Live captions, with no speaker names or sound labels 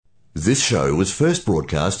This show was first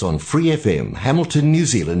broadcast on Free FM, Hamilton, New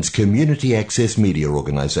Zealand's community access media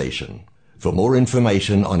organisation. For more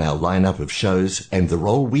information on our lineup of shows and the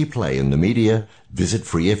role we play in the media, visit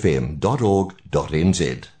freefm.org.nz.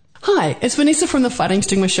 Hi, it's Vanessa from the Fighting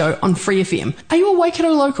Stigma Show on Free FM. Are you a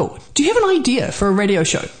Waikato local? Do you have an idea for a radio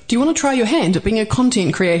show? Do you want to try your hand at being a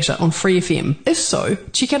content creator on Free FM? If so,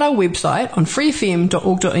 check out our website on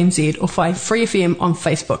freefm.org.nz or find Free FM on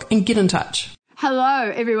Facebook and get in touch. Hello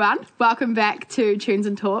everyone, welcome back to Tunes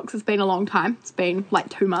and Talks. It's been a long time, it's been like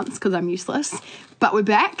 2 months because I'm useless, but we're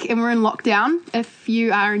back and we're in lockdown. If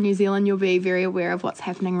you are in New Zealand, you'll be very aware of what's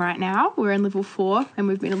happening right now. We're in level 4 and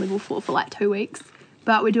we've been in level 4 for like 2 weeks,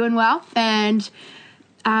 but we're doing well, and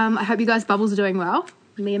I hope you guys' bubbles are doing well.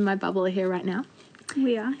 Me and my bubble are here right now.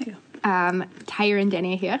 We are here. Taya and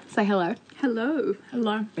Danny are here. Say hello. Hello.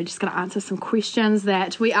 Hello. We're just going to answer some questions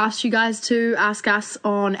that we asked you guys to ask us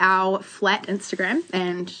on our flat Instagram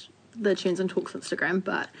and the Tunes and Talks Instagram,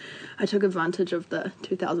 but I took advantage of the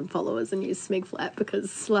 2,000 followers and used Smeg Flat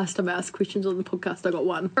because last time I asked questions on the podcast, I got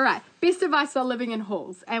one. All right. Best advice for living in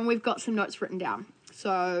halls. And we've got some notes written down.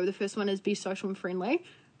 So the first one is be social and friendly.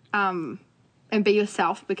 And be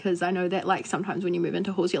yourself, because I know that, like, sometimes when you move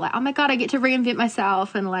into halls, you're like, oh my God, I get to reinvent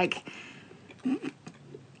myself and, like,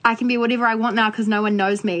 I can be whatever I want now because no one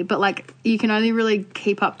knows me. But, like, you can only really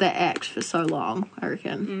keep up that act for so long, I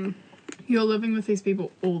reckon. You're living with these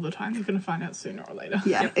people all the time. You're going to find out sooner or later.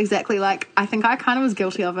 Yeah, exactly. Like, I think I kind of was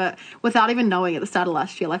guilty of it without even knowing at the start of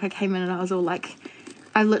last year. Like, I came in and I was all like,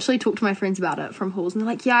 I literally talked to my friends about it from halls, and they're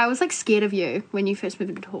like, yeah, I was, like, scared of you when you first moved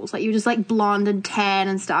into halls. Like, you were just, like, blonde and tan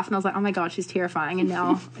and stuff, and I was like, oh my God, she's terrifying, and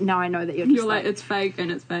now I know that you're just, like, it's fake,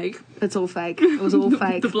 and it's fake. It's all fake. It was all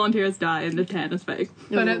fake. The blonde hair is dye, and the tan is fake.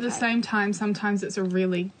 But at the same time, sometimes it's a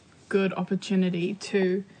really good opportunity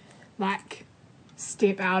to, like,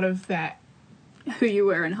 step out of that who you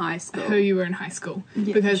were in high school.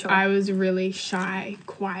 Yeah, because I was a really shy,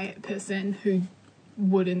 quiet person who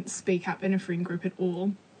wouldn't speak up in a friend group at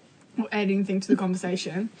all or add anything to the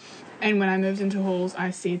conversation. And when I moved into halls, I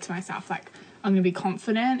said to myself, like, I'm going to be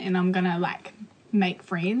confident and I'm going to, like, make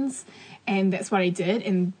friends. And that's what I did,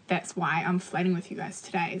 and that's why I'm flatting with you guys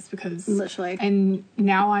today, is because... Literally. And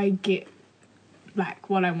now I get, like,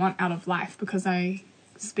 what I want out of life because I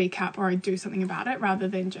speak up or I do something about it rather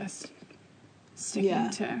than just sticking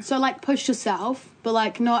to... So, like, push yourself, but,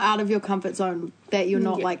 like, not out of your comfort zone that you're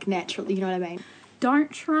not, like, naturally, you know what I mean?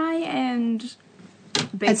 Don't try and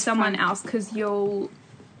be someone else, because you'll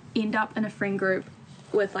end up in a friend group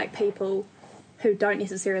with, like, people who don't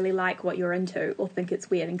necessarily like what you're into or think it's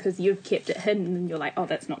weird, and because you've kept it hidden and you're like, oh,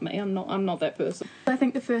 that's not me, I'm not that person. I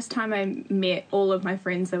think the first time I met all of my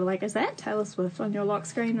friends, they were like, is that Taylor Swift on your lock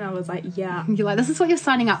screen? And I was like, yeah. You're like, this is what you're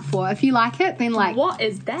signing up for. If you like it, then, like, what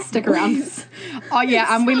is that? Stick around. Oh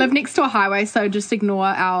yeah, we live next to a highway, so just ignore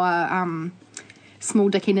our small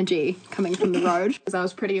dick energy coming from the road. Because I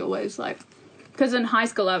was pretty always, like, because in high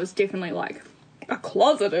school I was definitely, like, a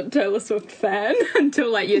closeted Taylor Swift fan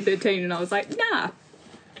until, like, year 13, and I was like, nah,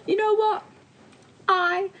 you know what?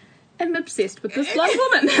 I am obsessed with this blonde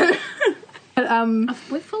woman.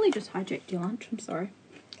 We've fully just hijacked your lunch, I'm sorry.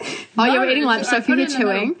 Oh, yeah, we're eating lunch, so if you hear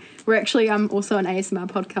chewing, we're actually also an ASMR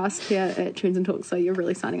podcast here at Tunes and Talks, so you're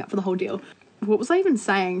really signing up for the whole deal. What was I even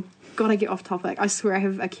saying? God, I get off topic. I swear I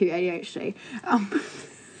have acute ADHD.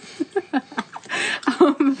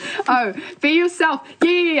 Be yourself.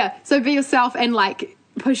 Yeah. So be yourself and, like,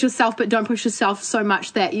 push yourself, but don't push yourself so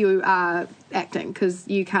much that you are acting, because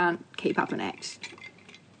you can't keep up an act.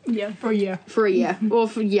 Yeah, for a year. Or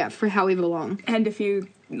for however long. And if you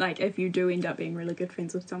do end up being really good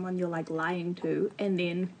friends with someone you're, like, lying to, and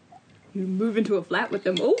then you move into a flat with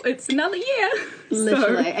them, oh, it's another year.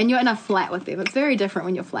 Literally. And you're in a flat with them. It's very different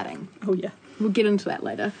when you're flatting. Oh, yeah. We'll get into that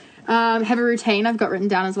later. Have a routine, I've got written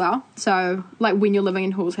down as well. So, like, when you're living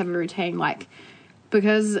in halls, have a routine, like,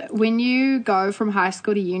 because when you go from high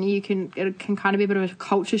school to uni, it can kind of be a bit of a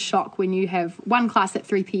culture shock when you have one class at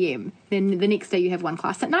 3 p.m, then the next day you have one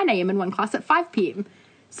class at 9 a.m. and one class at 5 p.m.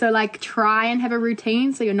 So, like, try and have a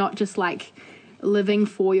routine so you're not just, like, living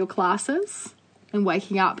for your classes and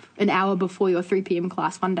waking up an hour before your 3 p.m.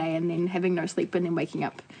 class one day and then having no sleep and then waking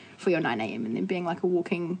up for your 9 a.m. and then being like a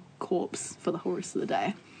walking corpse for the whole rest of the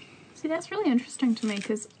day. See, that's really interesting to me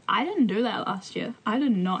because I didn't do that last year. I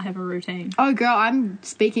did not have a routine. Oh, girl, I'm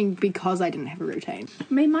speaking because I didn't have a routine.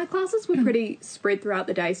 I mean, my classes were pretty spread throughout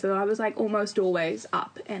the day, so I was, like, almost always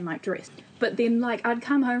up and, like, dressed. But then, like, I'd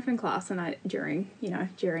come home from class and during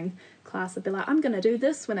class, I'd be like, I'm going to do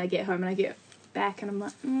this when I get home, and I get back and I'm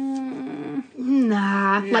like,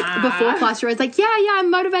 Nah. Like, before class, you're always like, yeah, I'm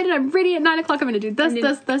motivated, I'm ready at 9 o'clock, I'm going to do this,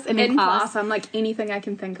 and then in class. I'm like, anything I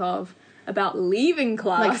can think of about leaving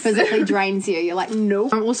class. Like, physically drains you. You're like,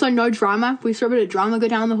 nope. Also, no drama. We saw a bit of drama go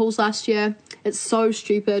down in the halls last year. It's so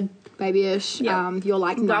stupid, babyish. Yep. You're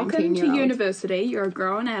like 19 Welcome year to old. university. You're a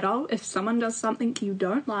grown adult. If someone does something you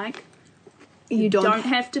don't like, You don't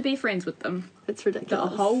have to be friends with them. It's ridiculous.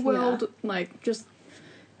 The whole world, like, just...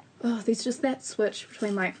 Oh, there's just that switch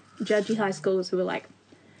between, like, judgy high schoolers who were like...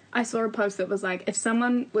 I saw a post that was like, if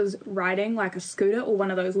someone was riding, like, a scooter or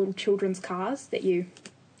one of those little children's cars that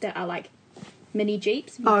are, like, mini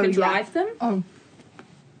Jeeps, you can drive them. Oh.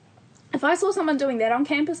 If I saw someone doing that on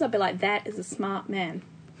campus, I'd be like, that is a smart man.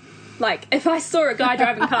 Like, if I saw a guy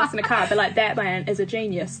driving past in a car, I'd be like, that man is a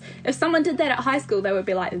genius. If someone did that at high school, they would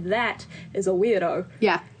be like, that is a weirdo.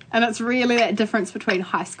 Yeah. And it's really that difference between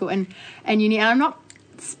high school and uni. And I'm not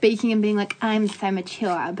speaking and being like, I'm so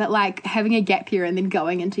mature, but like having a gap year and then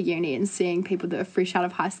going into uni and seeing people that are fresh out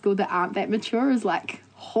of high school that aren't that mature is like,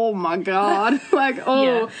 oh my God. Like,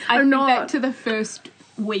 oh, I I'm think not. back to the first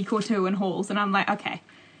week or two in halls and I'm like, okay.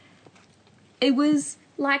 It was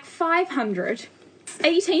like 500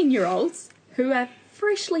 18-year-olds who are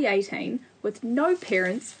freshly 18 with no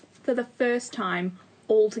parents for the first time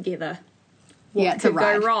all together. What it's a could go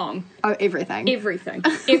ride. wrong? Oh, everything. Everything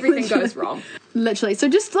goes wrong. Literally. So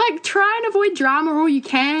just like try and avoid drama all you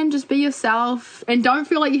can. Just be yourself and don't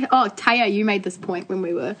feel like you... Oh, Taya, you made this point when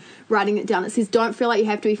we were writing it down. It says don't feel like you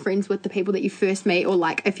have to be friends with the people that you first meet, or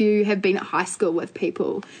like if you have been at high school with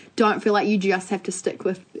people, don't feel like you just have to stick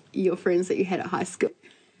with your friends that you had at high school.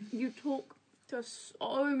 You talk to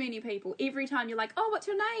so many people. Every time you're like, oh, what's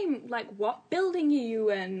your name? Like, what building are you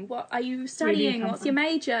in? What are you studying? What's your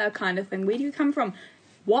major? Kind of thing. Where do you come from?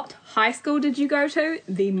 What high school did you go to?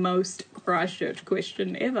 The most Christchurch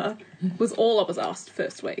question ever was all I was asked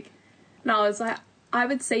first week. And I was like, I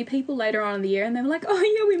would see people later on in the year and they were like, oh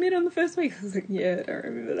yeah, we met on the first week. I was like, yeah, I don't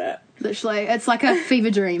remember that. Literally. It's like a fever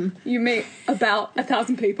dream. You meet about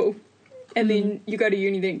 1,000 people. And then you go to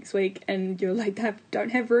uni the next week and you're like, I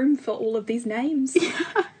don't have room for all of these names.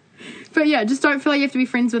 But yeah, just don't feel like you have to be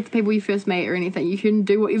friends with the people you first meet or anything. You can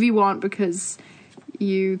do whatever you want because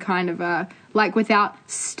you kind of are, like, without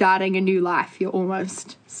starting a new life, you're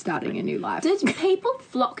almost starting a new life. Did people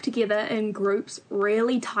flock together in groups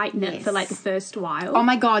really tight-knit for, like, the first while? Oh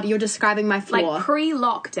my God, you're describing my floor. Like,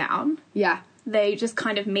 pre-lockdown, yeah. they just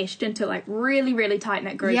kind of meshed into, like, really, really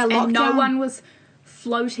tight-knit groups. Yeah, and no lockdown. one was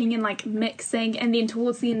floating and like mixing, and then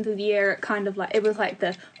towards the end of the year it kind of like it was like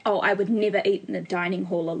the I would never eat in a dining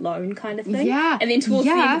hall alone kind of thing. Yeah. And then towards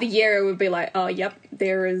the end of the year it would be like, oh yep,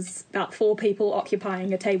 there is about 4 people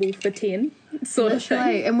occupying a table for 10 sort of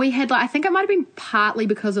thing. And we had like, I think it might have been partly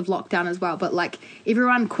because of lockdown as well, but like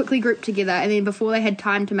everyone quickly grouped together, and then before they had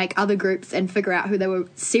time to make other groups and figure out who they were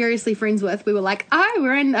seriously friends with, we were like,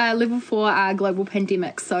 we're in level 4 global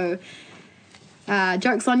pandemic, so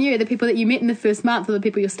joke's on you. The people that you met in the first month are the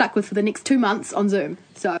people you're stuck with for the next 2 months on Zoom.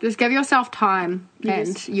 So just give yourself time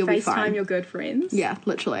and you'll be fine. FaceTime your good friends. Yeah,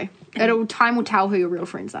 literally. Time will tell who your real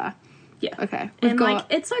friends are. Yeah. Okay. Like,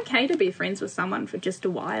 it's okay to be friends with someone for just a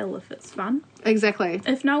while if it's fun. Exactly.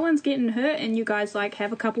 If no one's getting hurt and you guys, like,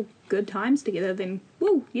 have a couple good times together, then,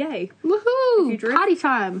 woo, yay. Woohoo! Party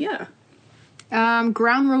time. Yeah.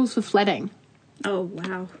 Ground rules for flatting. Oh,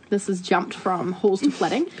 wow. This has jumped from halls to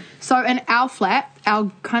flatting. So in our flat,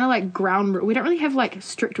 our kind of like ground... We don't really have like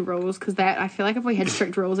strict rules because I feel like if we had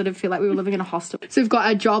strict rules, it'd feel like we were living in a hostel. So we've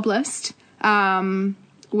got a job list,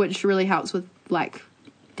 which really helps with like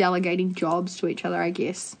delegating jobs to each other, I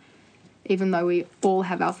guess. Even though we all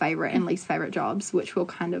have our favourite and least favourite jobs, which we'll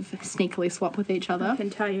kind of sneakily swap with each other. I can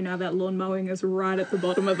tell you now that lawn mowing is right at the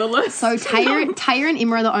bottom of the list. So Taya and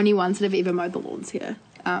Emma are the only ones that have ever mowed the lawns here.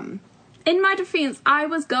 In my defence, I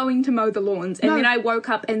was going to mow the lawns, and then I woke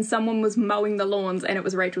up and someone was mowing the lawns, and it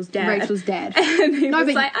was Rachel's dad. And he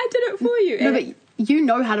was like, I did it for you. No, but you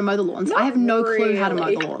know how to mow the lawns. I have no clue how to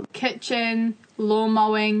mow the lawns. Kitchen, lawn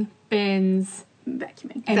mowing, bins,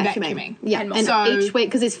 vacuuming. And vacuuming. Yeah, and so each week,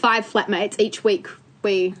 because there's 5 flatmates, each week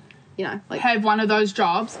we, have one of those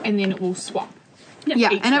jobs, and then it will swap.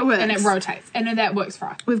 Yeah, and it works. And it rotates, and that works for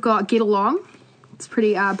us. We've got get along. It's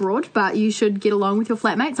pretty broad, but you should get along with your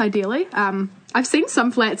flatmates, ideally. I've seen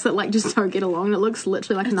some flats that, like, just don't get along, and it looks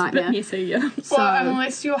literally like a nightmare. It's a bit messy, yeah. So, well,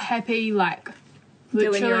 unless you're happy, like,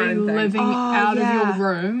 doing your literally own thing. living out of your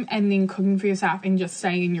room and then cooking for yourself and just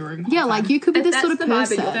staying in your room. Yeah, like, you could be this sort of person. If that's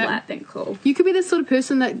the vibe of your flat, then cool. You could be this sort of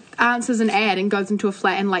person that answers an ad and goes into a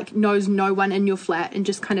flat and, like, knows no one in your flat and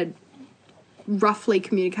just kind of roughly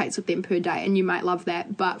communicates with them per day, and you might love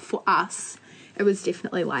that. But for us, it was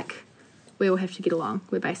definitely, like, we all have to get along.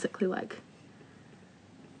 We're basically like,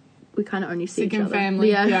 we kind of only see each Second other. family,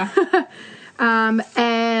 yeah.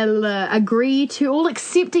 And agree to all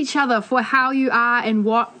accept each other for how you are and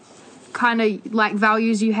what kind of like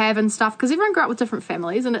values you have and stuff, because everyone grew up with different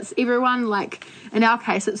families, and it's everyone, like in our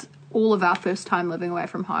case it's all of our first time living away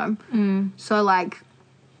from home. So like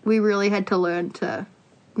we really had to learn to,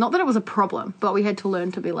 not that it was a problem, but we had to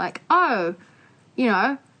learn to be like, oh, you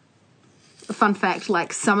know, a fun fact,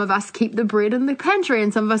 like some of us keep the bread in the pantry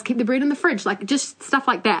and some of us keep the bread in the fridge, like just stuff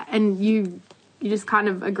like that. And you just kind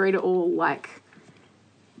of agree to all, like,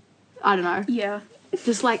 I don't know. Yeah.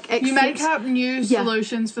 Just like accept. You make up new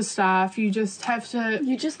solutions for stuff. You just have to.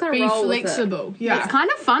 You just gotta be roll flexible. with it. Yeah, It's kind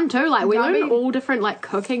of fun too. Like we Gotta learn be- all different like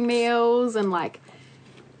cooking meals, and like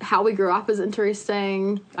how we grew up is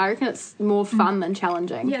interesting. I reckon it's more fun than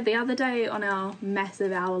challenging. Yeah, the other day on our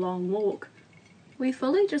massive hour-long walk, we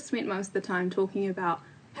fully just spent most of the time talking about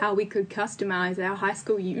how we could customise our high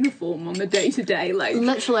school uniform on the day-to-day. Like,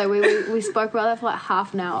 Literally, we spoke about that for like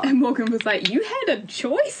half an hour. and Morgan was like, you had a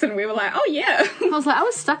choice, and we were like, oh yeah. I was like, I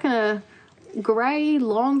was stuck in a grey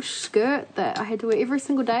long skirt that I had to wear every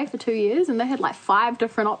single day for 2 years, and they had like 5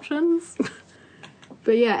 different options.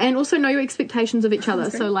 But yeah, and also know your expectations of each other.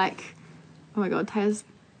 So like, oh my god, Taya's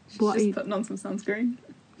Just putting on some sunscreen,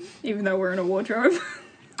 even though we're in a wardrobe.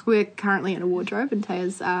 we're currently in a wardrobe, and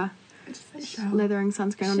Taya's leathering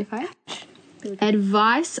sunscreen on her face.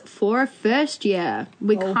 Advice for a first year.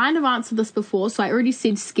 We kind of answered this before, so I already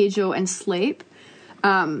said schedule and sleep.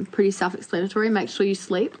 Pretty self-explanatory. Make sure you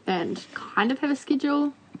sleep and kind of have a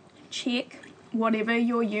schedule. Check whatever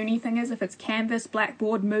your uni thing is. If it's Canvas,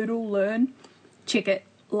 Blackboard, Moodle, Learn, check it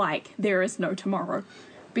like there is no tomorrow,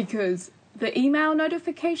 because the email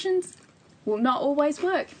notifications will not always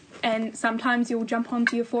work, and sometimes you'll jump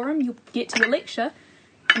onto your forum, you'll get to your lecture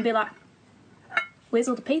and be like, where's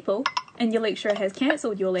all the people? And your lecturer has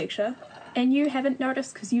cancelled your lecture and you haven't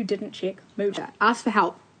noticed because you didn't check Moodle. Ask for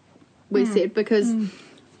help, we said, because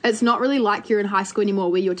it's not really like you're in high school anymore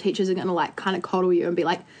where your teachers are going to like kind of coddle you and be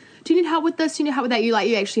like, do you need help with this? Do you need help with that? You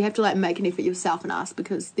actually have to like make an effort yourself and ask,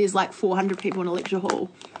 because there's like 400 people in a lecture hall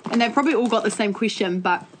and they've probably all got the same question,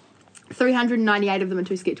 but 398 of them are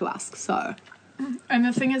too scared to ask. So, and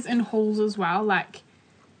the thing is, in halls as well, like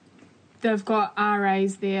they've got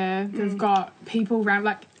RAs there, they've got people around,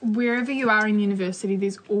 like wherever you are in university,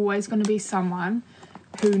 there's always going to be someone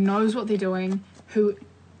who knows what they're doing, who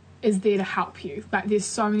is there to help you. Like there's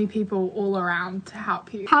so many people all around to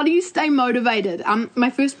help you. how do you stay motivated? My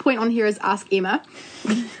first point on here is ask Emma.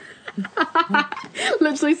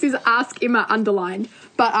 Literally says ask Emma underlined.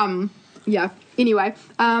 But yeah. Anyway,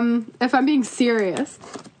 if I'm being serious,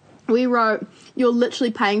 we wrote, you're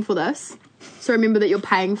literally paying for this, so remember that you're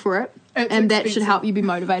paying for it. It's and that expensive. should help you be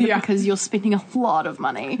motivated, Yeah. because you're spending a lot of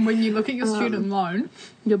money. When you look at your student loan,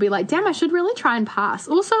 You'll be like, damn, I should really try and pass.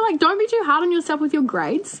 Also, like, don't be too hard on yourself with your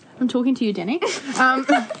grades. I'm talking to you, Danny.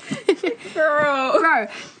 Bro,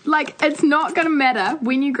 like, it's not going to matter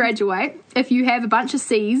when you graduate if you have a bunch of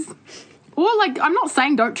C's. Or, like, I'm not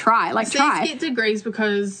saying don't try. Like, C's try. get degrees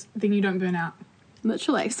because then you don't burn out.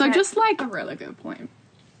 Literally. So That's just, like, a really good point.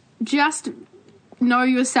 just know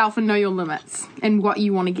yourself and know your limits and what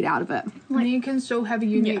you want to get out of it. And you can still have a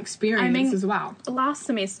uni Yeah. experience I mean, as well. Last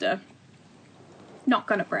semester, not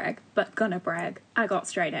gonna brag, but gonna brag, I got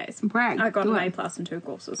straight A's. Brag. I got an Good. A plus in 2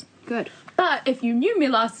 courses. Good. But if you knew me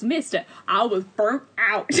last semester, I was burnt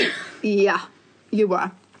out. Yeah, you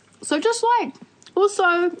were. So just, like,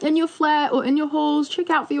 also in your flat or in your halls,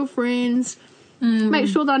 check out for your friends. Make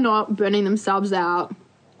sure they're not burning themselves out.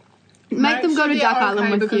 Make them go to sure Duck they're Island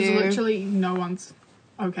okay, with because you. literally no one's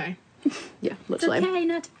okay. Yeah, It's literally. okay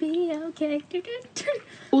not to be okay.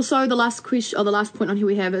 Also, the last question, or the last point on here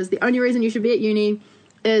we have is the only reason you should be at uni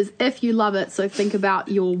is if you love it. So think about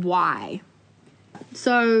your why.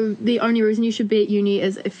 So the only reason you should be at uni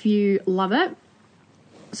is if you love it.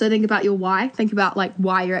 So think about your why. Think about like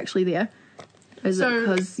why you're actually there. Is it So-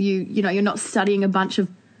 because you know you're not studying a bunch of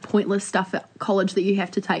pointless stuff at college that you have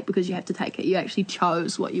to take because you have to take it. You actually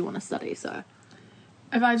chose what you want to study. So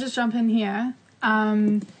If I just jump in here,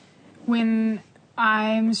 when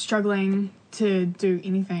I'm struggling to do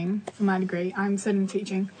anything for my degree, I'm studying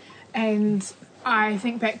teaching, and I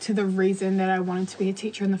think back to the reason that I wanted to be a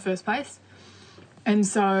teacher in the first place. And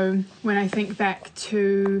so when I think back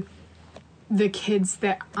to the kids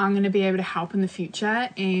that I'm going to be able to help in the future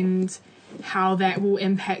and how that will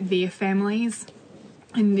impact their families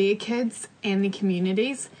and their kids and their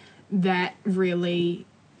communities, that really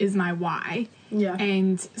is my why. Yeah.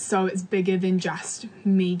 And so it's bigger than just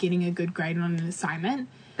me getting a good grade on an assignment.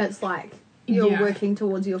 it's like you're Yeah. working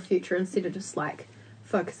towards your future instead of just like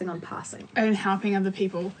focusing on passing. And helping other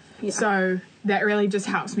people. Yeah. So that really just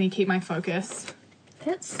helps me keep my focus.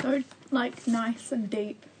 That's so, like, nice and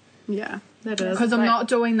deep. Yeah, that is. Because I'm not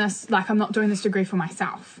doing this degree for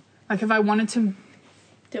myself. Like, if I wanted to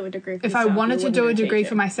Do a degree for if yourself, I wanted you to do a wouldn't be degree for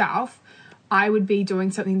teaching. myself, I would be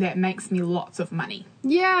doing something that makes me lots of money.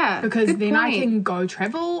 Yeah, Because good then I point. can go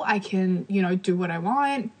travel, I can, do what I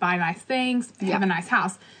want, buy nice things, have a nice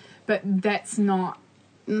house. But that's not...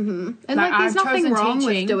 And like, like, there's I've nothing chosen wrong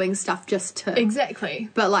teaching. with doing stuff just to. Exactly.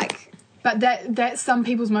 But like, But that's some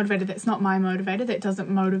people's motivator. That's not my motivator. That doesn't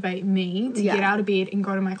motivate me to Yeah. get out of bed and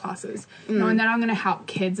go to my classes. Knowing that I'm going to help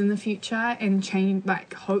kids in the future and change,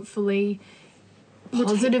 like, hopefully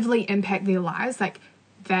positively impact their lives, like,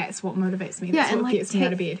 that's what motivates me. Yeah, That's and, what like, gets me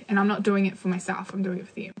out of bed. And I'm not doing it for myself. I'm doing it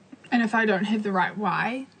for them. And if I don't have the right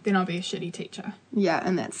why, then I'll be a shitty teacher. yeah,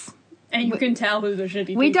 and that's. And you can tell who's a shitty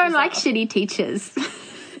teacher. We don't like yourself. shitty teachers.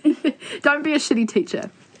 Don't be a shitty teacher.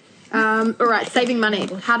 All right, saving money.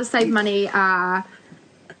 How to save money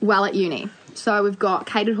well at uni. So we've got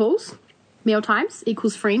catered halls, meal times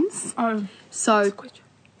equals friends. Oh, So,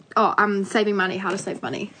 saving money. How to save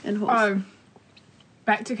money in halls.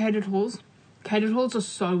 Back to catered halls. Catered halls are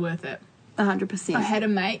so worth it. 100%. I had a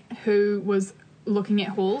mate who was looking at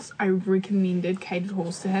halls. I recommended catered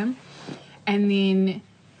halls to him. And then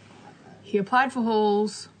he applied for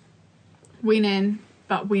halls, went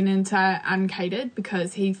into uncatered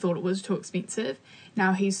because he thought it was too expensive.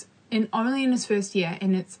 Now he's only in his first year,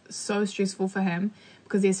 and it's so stressful for him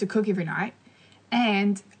because he has to cook every night.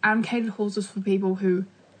 And uncatered halls is for people who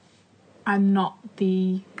are not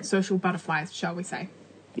the social butterflies, shall we say.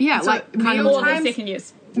 Yeah, So like kind of meal Or the times- second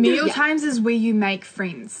years. Meal Yeah. times is where you make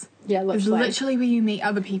friends. Yeah, It's literally. literally where you meet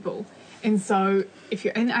other people. And so if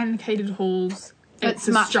you're in uncatered halls, It's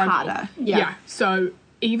a much struggle. harder. Yeah. So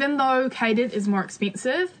even though catered is more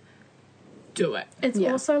expensive, do it. It's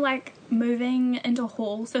Yeah. also like moving into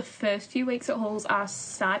halls. The first few weeks at halls are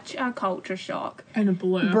such a culture shock. And a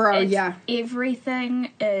blur. Bro, It's- yeah.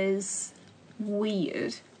 Everything is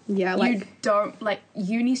weird. Yeah, You like, don't, like,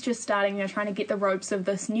 uni's just starting, you're trying to get the ropes of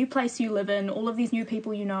this new place you live in, all of these new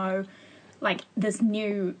people you know, like, this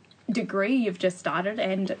new degree you've just started,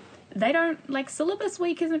 and they don't, like, syllabus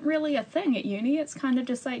week isn't really a thing at uni. It's kind of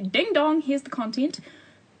just like, ding dong, here's the content.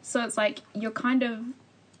 So it's like, you're kind of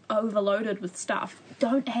overloaded with stuff.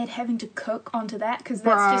 Don't add having to cook onto that, because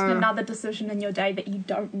that's just Bro. another decision in your day that you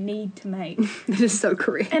don't need to make. that is so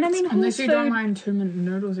correct. And I mean, Unless halls you food, don't mind 2-minute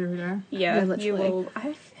noodles every day. yeah, Yeah, you literally. will.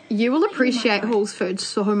 You will appreciate my God. Hall's food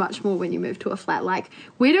so much more when you move to a flat. Like,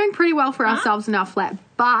 we're doing pretty well for ourselves in our flat,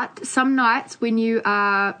 but some nights when you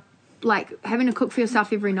are, like, having to cook for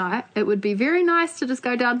yourself every night, it would be very nice to just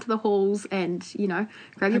go down to the halls and,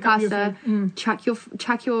 grab your Pick up your pasta,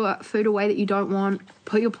 chuck your food away that you don't want,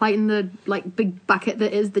 put your plate in the, like, big bucket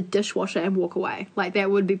that is the dishwasher and walk away. Like,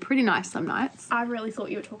 that would be pretty nice some nights. I really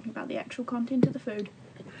thought you were talking about the actual content of the food.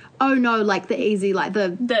 Oh, no, like, the easy, like,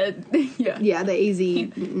 the easy...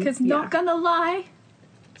 Because yeah. not gonna lie,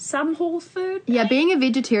 some halls food. Yeah, being a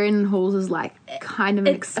vegetarian in halls is like kind of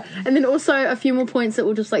and then also a few more points that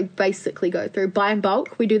we'll just like basically go through. Buy in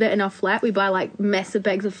bulk. We do that in our flat. We buy like massive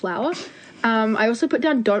bags of flour. I also put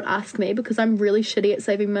down don't ask me because I'm really shitty at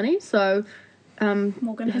saving money. So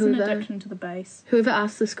Morgan has an whoever- addiction to the base. whoever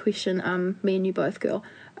asked this question, me and you both, girl.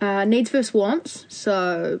 Needs versus wants.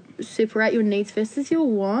 So separate your needs versus your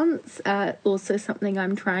wants. Also something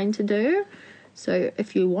I'm trying to do. So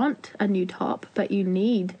if you want a new top, but you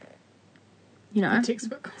need,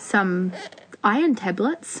 Textbook. some iron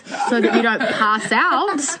tablets so that you don't pass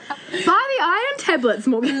out, buy the iron tablets,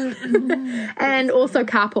 Morgan. And also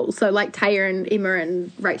carpool. So like Taya and Emma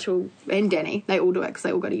and Rachel and Danny, they all do it because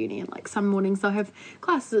they all go to uni, and like some mornings they'll have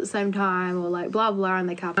classes at the same time or like blah blah, and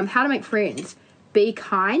they carpool. How to make friends: be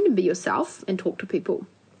kind and be yourself and talk to people.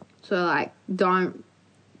 So like don't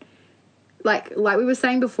like we were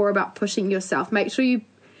saying before about pushing yourself. Make sure you,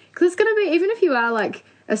 because it's gonna be, even if you are like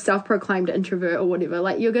a self-proclaimed introvert or whatever,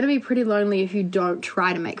 like you're gonna be pretty lonely if you don't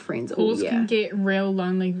try to make friends all Halls year. can get real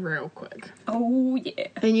lonely real quick. Oh yeah.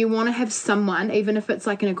 And you want to have someone, even if it's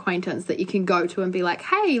like an acquaintance, that you can go to and be like,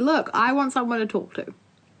 hey, look, I want someone to talk to.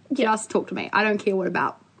 Just talk to me. I don't care what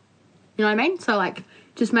about. You know what I mean? So like,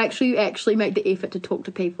 just make sure you actually make the effort to talk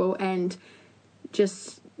to people, and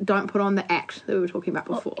just don't put on the act that we were talking about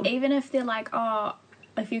before. Well, even if they're like, oh,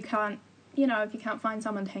 if you can't find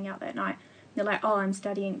someone to hang out that night, they're like, oh, I'm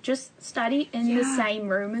studying. Just study in the same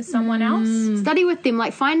room as someone else. Study with them,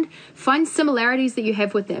 like find similarities that you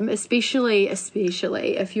have with them, especially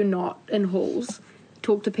if you're not in halls.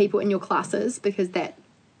 Talk to people in your classes, because that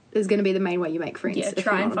is going to be the main way you make friends. Yeah,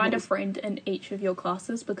 try and find a friend in each of your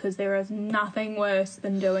classes, because there is nothing worse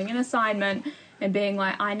than doing an assignment and being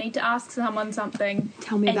like, I need to ask someone something.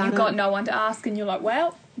 Tell me about it. And you've got no one to ask, and you're like,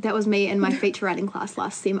 well. That was me in my feature writing class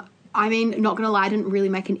last sem. I mean, not going to lie, I didn't really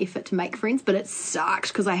make an effort to make friends, but it sucked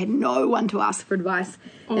because I had no one to ask for advice.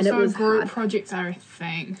 Also, and it was group hard. projects are a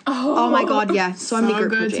thing. Oh my God, yeah. So many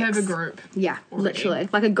group projects. So good to have a group. Yeah, literally.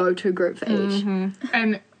 Like a go-to group for each.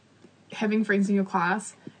 And having friends in your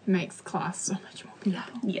class makes class so much more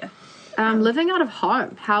beautiful. Yeah. Living out of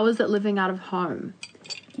home. How is it living out of home?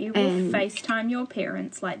 You will FaceTime your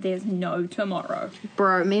parents like there's no tomorrow.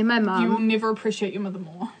 Bro, me and my mum. You will never appreciate your mother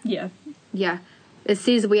more. Yeah. Yeah. It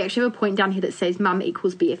says, we actually have a point down here that says mum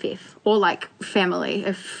equals BFF. Or like family,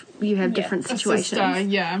 if you have different situations. A sister,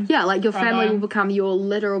 yeah. Yeah, like your family Brother. will become your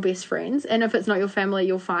literal best friends. And if it's not your family,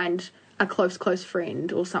 you'll find a close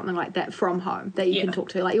friend or something like that from home that you can talk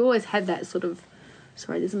to. Like you always have that sort of...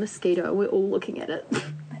 Sorry, there's a mosquito. We're all looking at it.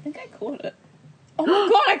 I think I caught it. Oh my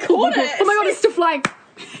God, I caught it! Oh my God, it's still flying.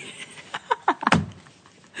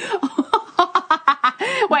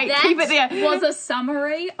 Wait, That keep it there. was a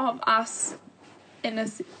summary of us in a...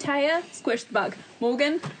 Taya, squish the bug.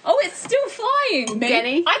 Morgan, oh, it's still flying. Me,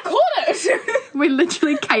 Danny? I caught it! We're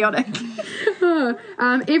literally chaotic.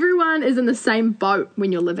 Everyone is in the same boat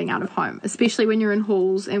when you're living out of home, especially when you're in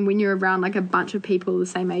halls and when you're around like a bunch of people the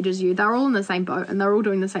same age as you. They're all in the same boat and they're all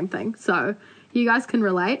doing the same thing. So you guys can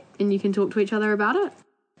relate and you can talk to each other about it.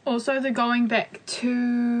 Also, the going back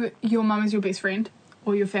to your mum as your best friend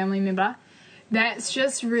or your family member, that's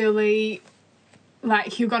just really,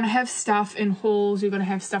 like, you're going to have stuff in halls, you're going to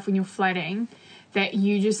have stuff when you're flatting that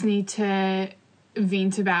you just need to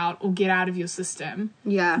vent about or get out of your system.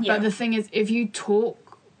 Yeah. But the thing is, if you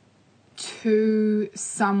talk to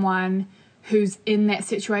someone who's in that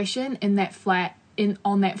situation, in that flat,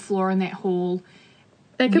 on that floor, in that hall,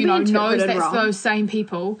 It could be knows interpreted that's wrong. those same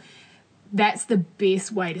people, that's the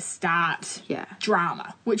best way to start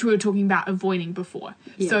drama, which we were talking about avoiding before.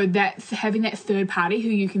 Yeah. So that having that third party who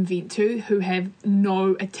you can vent to, who have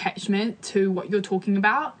no attachment to what you're talking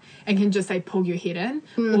about and can just say pull your head in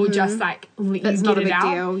or just like let That's you not get a it big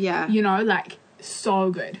out. deal, yeah. You know, like so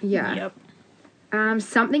good. Yeah. Yep.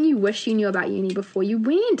 Something you wish you knew about uni before you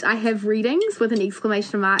went. I have readings with an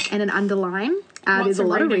exclamation mark and an underline. There's a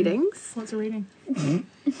lot of readings. What's a reading?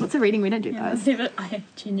 What's a reading? We don't do those. I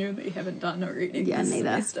genuinely haven't done a reading Yeah, this neither.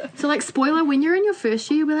 semester. So, like, spoiler, when you're in your first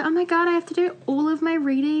year, you'll be like, oh my God, I have to do all of my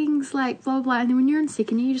readings, like, blah, blah, blah. And then when you're in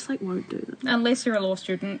second year, you just, like, won't do them. Unless you're a law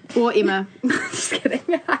student. Or Emma. Just kidding.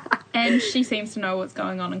 And she seems to know what's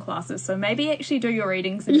going on in classes, so maybe actually do your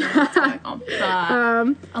readings and know what's going on.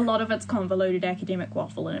 But a lot of it's convoluted academic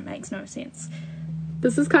waffle and it makes no sense.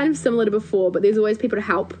 This is kind of similar to before, but there's always people to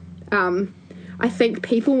help. I think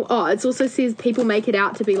people... Oh, it also says people make it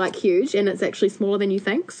out to be, like, huge, and it's actually smaller than you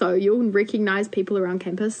think. So you'll recognise people around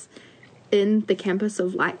campus in the campus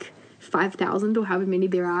of, like, 5,000 or however many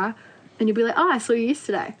there are. And you'll be like, oh, I saw you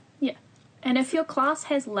yesterday. Yeah. And if your class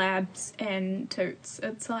has labs and toots,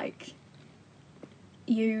 it's like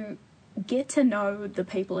you get to know the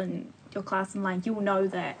people in your class and, like, you'll know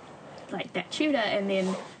that, like, that tutor, and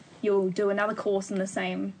then you'll do another course in the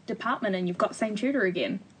same department and you've got the same tutor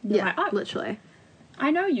again. You're like, oh, literally. I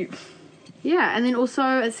know you. Yeah, and then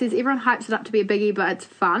also it says everyone hypes it up to be a biggie, but it's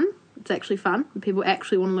fun. It's actually fun. People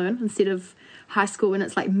actually want to learn instead of high school when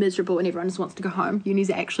it's like miserable and everyone just wants to go home. Uni's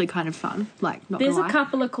actually kind of fun. Like, not There's gonna lie. a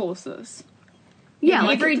couple of courses. Yeah, In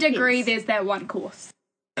like every it depends. degree, there's that one course.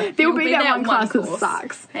 There'll be that one class that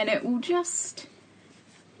sucks. And it will just...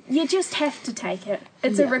 You just have to take it.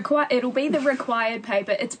 It's it'll be the required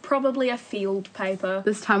paper. It's probably a field paper.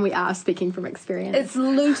 This time we are speaking from experience. It's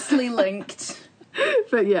loosely linked.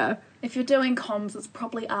 But yeah. If you're doing comms, it's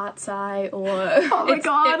probably art sci or... Oh my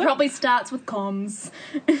God. It probably starts with comms.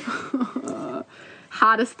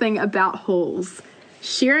 Hardest thing about halls.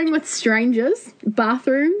 Sharing with strangers,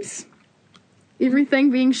 bathrooms,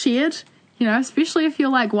 everything being shared. You know, especially if you're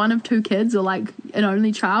like one of two kids or like an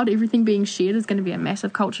only child, everything being shared is going to be a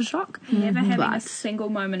massive culture shock. Never having a But- single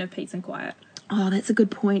moment of peace and quiet. Oh, that's a good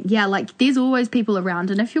point. Yeah, like there's always people around,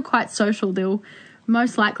 and if you're quite social, there'll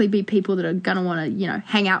most likely be people that are gonna want to, you know,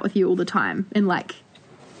 hang out with you all the time. And like,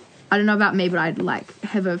 I don't know about me, but I like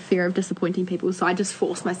have a fear of disappointing people, so I just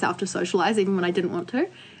force myself to socialize even when I didn't want to.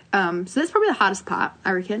 So that's probably the hardest part,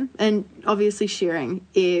 I reckon. And obviously sharing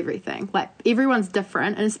everything. Like, everyone's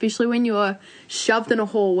different, and especially when you're shoved in a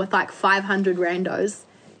hall with like 500 randos,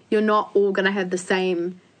 you're not all gonna have the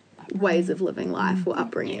same ways of living life or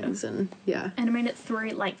upbringings. And yeah. And I mean, it's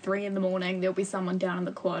 3 in the morning. There'll be someone down in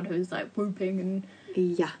the quad who's like whooping, and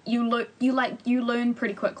Yeah. you learn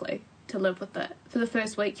pretty quickly to live with it. For the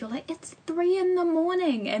first week, you're like, it's 3 a.m,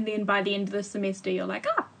 and then by the end of the semester, you're like,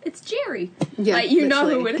 it's Jerry. Yeah, like, you know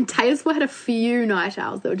who it And is. Taylor's had a few night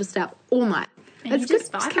owls that were just out all night. And It's you good.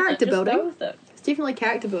 just It's vibe character with it, just building. go with it. It's definitely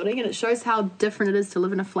character building, and it shows how different it is to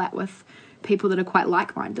live in a flat with people that are quite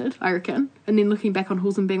like-minded, I reckon. And then looking back on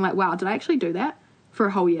halls and being like, wow, did I actually do that for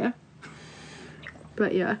a whole year?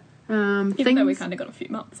 But yeah. Even though we kind of got a few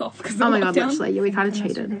months off because Oh my god, literally. Yeah, we kind of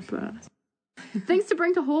cheated. But things to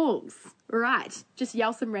bring to halls. Right. Just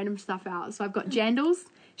yell some random stuff out. So I've got jandals,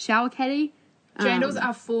 shower caddy. Jandals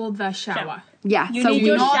are for the shower. Yeah. You so need we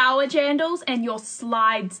your shower jandals and your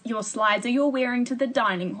slides are you're wearing to the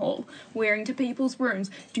dining hall, wearing to people's rooms.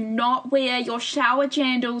 Do not wear your shower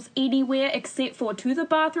jandals anywhere except for to the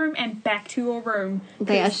bathroom and back to your room.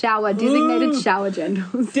 They are designated shower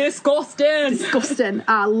jandals. Disgusting. Disgusting.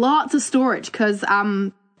 Lots of storage because I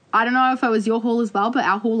don't know if it was your hall as well, but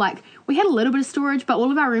our hall, like, we had a little bit of storage, but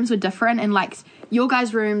all of our rooms were different, and like your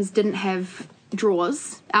guys' rooms didn't have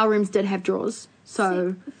drawers. Our rooms did have drawers.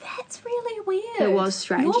 So That's really weird. It was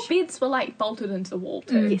strange. Your beds were like bolted into the wall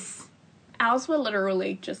too. yes. Ours were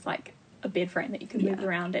literally just like a bed frame that you could move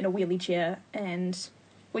around and a wheelie chair, and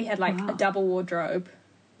we had like a double wardrobe,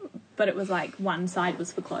 but it was like one side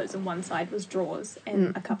was for clothes and one side was drawers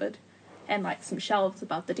and a cupboard and like some shelves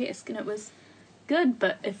above the desk, and it was good.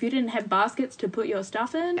 But if you didn't have baskets to put your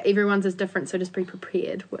stuff in, Everyone's is different, so just be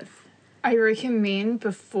prepared with. I recommend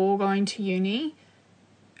before going to uni,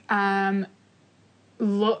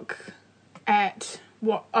 look at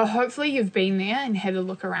what. Hopefully, you've been there and had a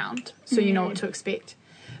look around, so you know what to expect.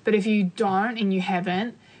 But if you don't and you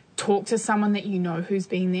haven't, talk to someone that you know who's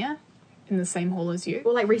been there in the same hall as you,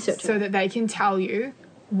 Or like research so that they can tell you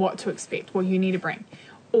what to expect, what you need to bring,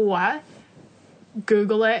 or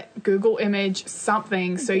Google it, Google image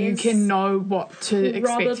something, so you There's can know what to expect.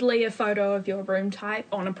 probably a photo of your room type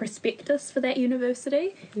on a prospectus for that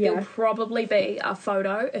university. Yeah. There'll probably be a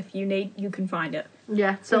photo. If you need, you can find it.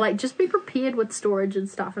 Yeah, so like just be prepared with storage and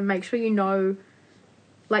stuff, and make sure you know,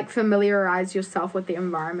 like, familiarize yourself with the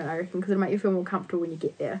environment, I reckon, because it'll make you feel more comfortable when you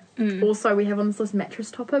get there. Also, we have on this list mattress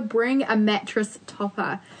topper. Bring a mattress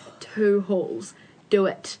topper to halls. Do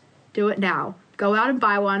it now. Go out and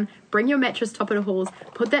buy one, bring your mattress topper to halls,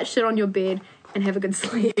 put that shit on your bed and have a good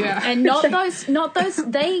sleep. Yeah. And not those,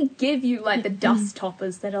 they give you like the dust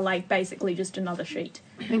toppers that are like basically just another sheet.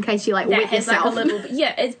 In case you like That wet has like yourself. a little bit,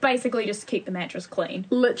 yeah, it's basically just to keep the mattress clean.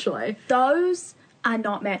 Literally. Those are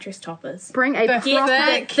not mattress toppers. Bring a The proper...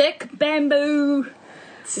 Get the thick bamboo,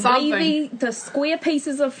 Something. wavy, the square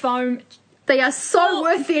pieces of foam. They are so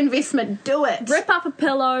worth the investment. Do it. Rip up a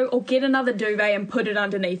pillow or get another duvet and put it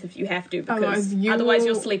underneath if you have to, because otherwise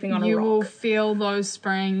you're sleeping on a You rock. will feel those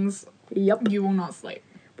springs. Yep. You will not sleep.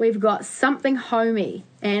 We've got something homey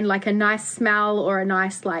and like a nice smell or a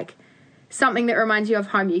nice like something that reminds you of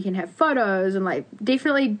home. You can have photos and like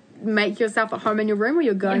definitely make yourself at home in your room, where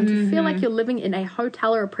you're going to feel like you're living in a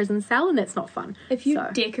hotel or a prison cell, and that's not fun. If you So,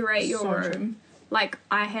 decorate your So true. room, like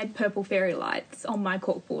I had purple fairy lights on my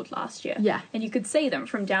corkboard last year. Yeah. And you could see them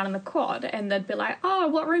from down in the quad, and they'd be like, oh,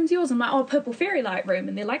 what room's yours? I'm like, oh, purple fairy light room.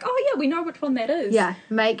 And they're like, oh, yeah, we know which one that is. yeah,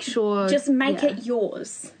 make sure Just make yeah. it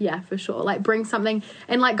yours. Yeah, for sure. Like, bring something,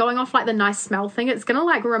 and like going off like the nice smell thing, it's gonna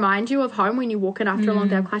like remind you of home when you walk in after a long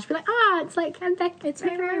day of class. You'll be like, it's like I'm back. It's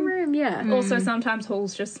back my in my room. room. Yeah. Also, sometimes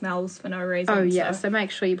halls just smells for no reason. Oh yeah. So So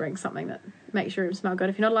make sure you bring something that makes your room smell good.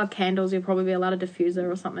 If you're not allowed candles, you'll probably be allowed a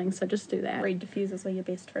diffuser or something. So just do that. reed diffusers are your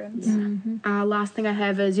best friends. Last thing I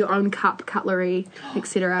have is your own cup, cutlery,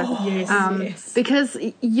 etc. Yes. Because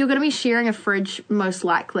you're going to be sharing a fridge most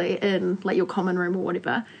likely in like your common room or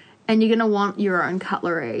whatever, and you're going to want your own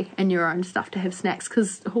cutlery and your own stuff to have snacks,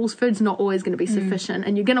 because hall's food's not always going to be sufficient,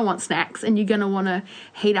 and you're going to want snacks, and you're going to want to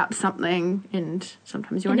heat up something, and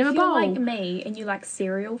sometimes you And won't if have a you're bowl. like me and you like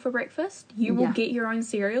cereal for breakfast, you will Yeah. get your own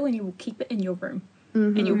cereal and you will keep it in your room.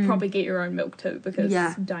 And you'll probably get your own milk too, because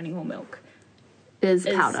Yeah. dining hall milk There's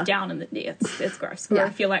is powder. down in the it's gross. Yeah. Or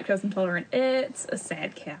if you're lactose intolerant, it's a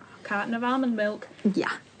sad carton of almond milk.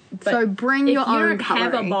 Yeah. But So bring if your you own don't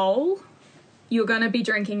have cutlery. a bowl, you're going to be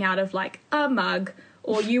drinking out of like a mug,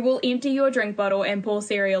 or you will empty your drink bottle and pour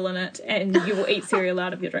cereal in it, and you will eat cereal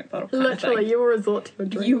out of your drink bottle. kind of thing. Literally, you will resort to a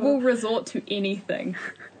drink. You will resort to anything.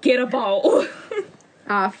 Get a bowl.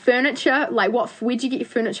 Furniture, like where'd you get your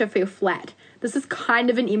furniture for your flat? This is kind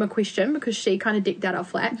of an Emma question because she kind of decked out our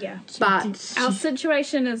flat. Yeah. But Our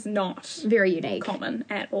situation is not very unique. common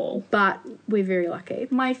at all. But we're very lucky.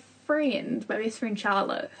 My best friend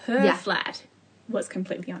Charlotte, her Yeah. flat was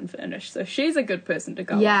completely unfurnished, so she's a good person to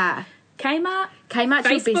go Yeah. Kmart's your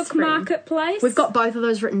best Facebook friend. Marketplace. We've got both of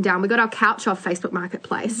those written down. We got our couch off Facebook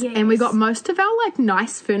Marketplace, Yes. and we got most of our like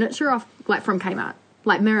nice furniture off like from Kmart,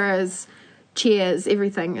 like mirrors, chairs,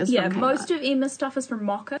 everything is from Kmart. Most of Emma's stuff is from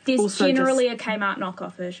Mocha. There's Also generally a Kmart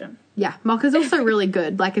knockoff version. Yeah, Mocha's also really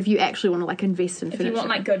good. Like if you actually want to like invest in If furniture. you want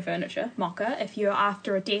like good furniture, Mocha. If you're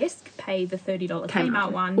after a desk, pay the $30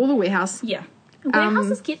 Kmart one. Or the Warehouse. Yeah. The Warehouse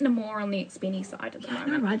is getting more on the expensive side at the I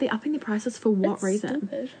moment. know, right? They're upping the prices for what It's reason?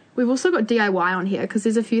 stupid. We've also got DIY on here because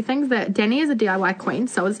there's a few things that Danny is a DIY queen,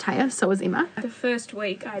 so is Taya, so is Emma. The first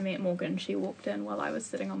week I met Morgan, she walked in while I was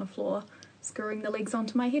sitting on the floor, screwing the legs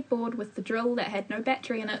onto my headboard with the drill that had no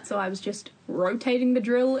battery in it, so I was just rotating the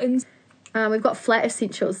drill in. We've got flat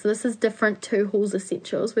essentials, so this is different to Halls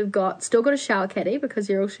essentials. We've still got a shower caddy because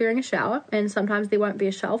you're all sharing a shower, and sometimes there won't be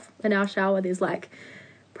a shelf. In our shower, there's like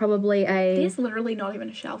probably There's literally not even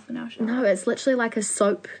a shelf in our shower. No, it's literally like a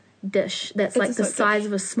soap dish that's It's like a the soap size dish.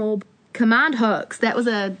 of a small command hooks. That was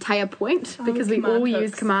a Taya point because we command all use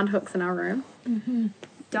hooks. command hooks in our room.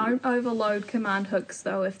 Don't overload command hooks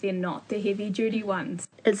though if they're not the heavy duty ones.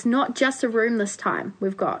 It's not just a room this time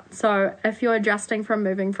we've got. So if you're adjusting from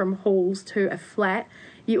moving from halls to a flat,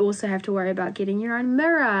 you also have to worry about getting your own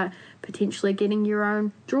mirror, potentially getting your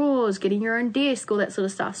own drawers, getting your own desk, all that sort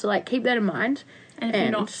of stuff. So like keep that in mind.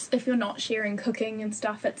 And if you're not sharing cooking and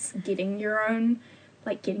stuff, it's getting your own,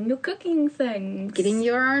 like getting your cooking things. Getting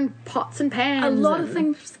your own pots and pans. A lot of and-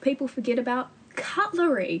 things people forget about.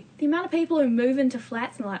 Cutlery. The amount of people who move into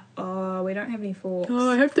flats and are like, oh, we don't have any forks. Oh,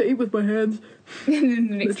 I have to eat with my hands. And then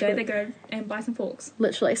the next day they go and buy some forks.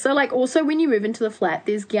 Literally. So, like, also when you move into the flat,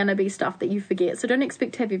 there's gonna be stuff that you forget. So don't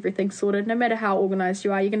expect to have everything sorted. No matter how organised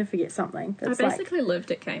you are, you're gonna forget something. I It's basically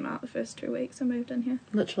lived at Kmart the first 2 weeks I moved in here.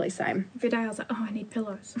 literally same. Every day I was like, oh, I need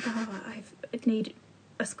pillows. Oh, I need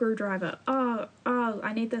a screwdriver. Oh,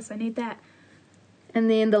 I need this, I need that. And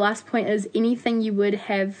then the last point is anything you would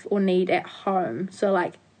have or need at home. So,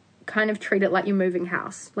 like, kind of treat it like you're moving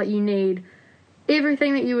house. Like, you need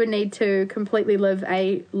everything that you would need to completely live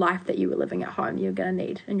a life that you were living at home, you're going to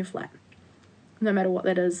need in your flat. No matter what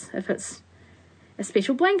that is. If it's a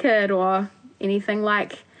special blanket or anything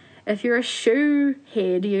like, if you're a shoe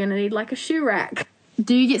head, you're going to need, like, a shoe rack.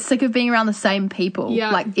 Do you get sick of being around the same people? Yeah.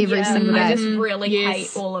 Like, every single day? I just really Yes.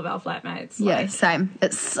 hate all of our flatmates. Yeah, Like, same.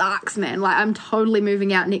 It sucks, man. Like, I'm totally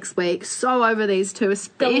moving out next week. So over these two, the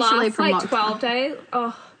especially last, from like, lockdown. 12 days,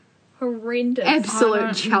 oh, horrendous.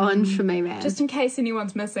 Absolute challenge for me, man. Just in case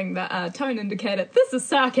anyone's missing the tone indicator, this is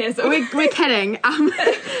sarcasm. We're kidding.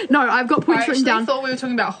 No, I've got I points actually written down. thought we were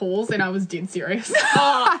talking about halls and I was dead serious.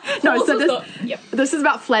 No, so Yep. this is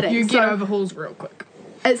about flatting. You So get over halls real quick.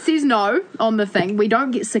 it says no on the thing. We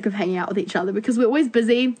don't get sick of hanging out with each other because we're always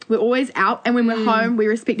busy. We're always out. And when we're home, we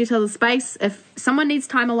respect each other's space. If someone needs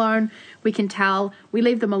time alone, we can tell. We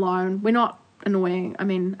leave them alone. We're not annoying. I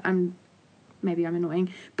mean, maybe I'm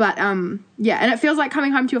annoying. But, yeah. And it feels like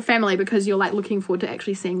coming home to your family because you're, like, looking forward to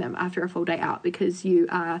actually seeing them after a full day out because you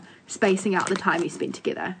are spacing out the time you spend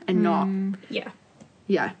together and not... Yeah.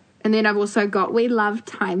 Yeah. And then I've also got, we love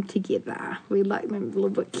time together. We like them a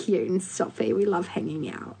little bit cute and soppy. We love hanging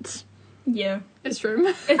out. Yeah. It's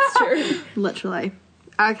true. It's true. Literally.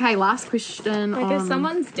 Okay, last question. Like, if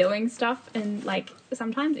someone's doing stuff and, like,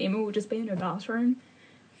 sometimes Emma will just be in her bathroom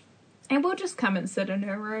and we'll just come and sit in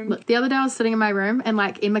her room. Look, the other day I was sitting in my room and,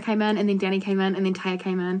 like, Emma came in and then Danny came in and then Taya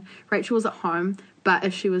came in. Rachel was at home, but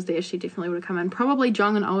if she was there, she definitely would have come in. Probably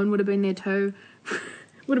John and Owen would have been there too.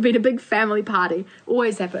 Would have been a big family party.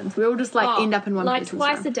 Always happens. We all just, like, end up in one like person's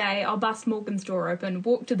twice room. a day, I'll bust Morgan's door open,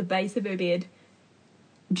 walk to the base of her bed,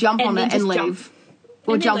 Jump and on then it and just leave. jump.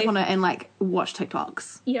 Or And then jump leave. on it and, like, watch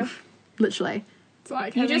TikToks. Yeah. Literally. It's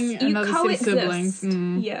like You having just, you another set of coexist.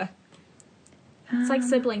 siblings. Yeah. It's like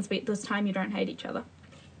siblings, but this time you don't hate each other.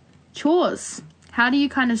 Chores. How do you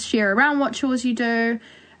kind of share around what chores you do?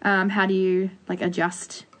 How do you, like,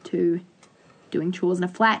 adjust to doing chores in a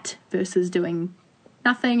flat versus doing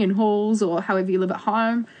nothing in halls or however you live at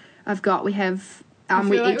home? we have, I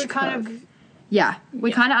we feel like each we kind cook. of Yeah,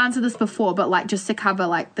 we kind of answered this before, but, like, just to cover,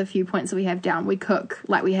 like, the few points that we have down, we cook,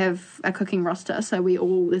 like, we have a cooking roster, so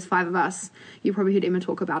there's 5 of us. You probably heard Emma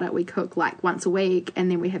talk about it. We cook, like, once a week, and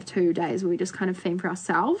then we have 2 days where we just kind of theme for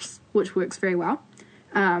ourselves, which works very well.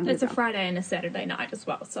 It's a Friday and a Saturday night as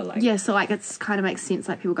well, so like... Yeah, so, like, it's kind of makes sense.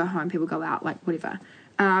 Like, people go home, people go out, like, whatever.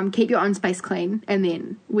 Keep your own space clean, and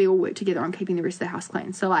then we all work together on keeping the rest of the house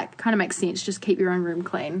clean. So, like, kind of makes sense. Just keep your own room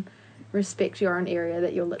clean. Respect your own area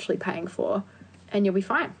that you're literally paying for, and you'll be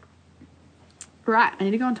fine. Right, I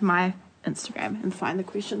need to go onto my Instagram and find the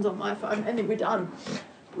questions on my phone, and then we're done.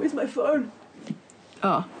 Where's my phone?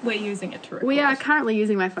 Oh. We're using it to record. We are currently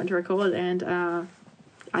using my phone to record, and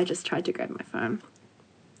I just tried to grab my phone.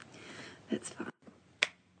 That's fine.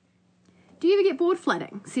 Do you ever get bored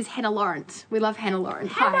flatting? Says Hannah Lawrence. We love Hannah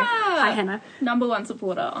Lawrence. Hannah! Hi, Hannah. Number one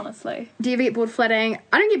supporter, honestly. Do you ever get bored flatting?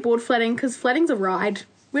 I don't get bored flatting because flatting's a ride.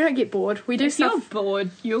 We don't get bored. We do If stuff. you're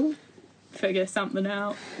bored, you'll figure something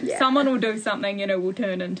out. Yeah. Someone will do something, will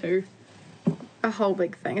turn into... A whole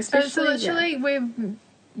big thing. So Especially, literally, we're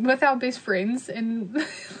with our best friends and,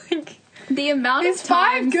 like... The amount There's of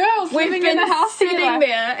times 5 girls we've living been in the house sitting together.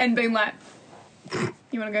 there and being like,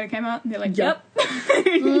 you want to go to Kmart? And they're like, yep.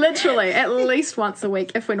 literally, at least once a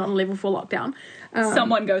week if we're not on level 4 lockdown.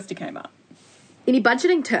 Someone goes to Kmart. Any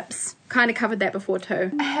budgeting tips? Kind of covered that before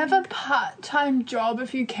too. Have a part-time job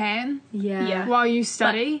if you can Yeah. while you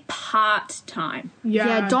study. Part-time.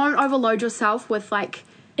 Yeah, don't overload yourself with like...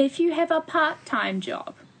 If you have a part-time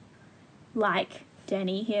job, like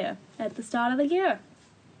Danny here at the start of the year,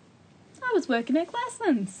 I was working at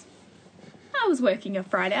Glasslands. I was working a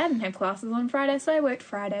Friday. I didn't have classes on Friday, so I worked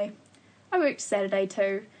Friday. I worked Saturday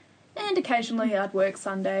too, and occasionally I'd work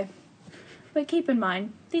Sunday. But keep in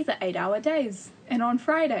mind, these are 8-hour days. And on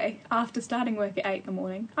Friday, after starting work at 8 in the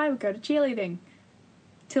morning, I would go to cheerleading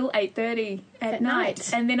till 8:30 at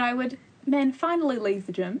night. And then I would, finally leave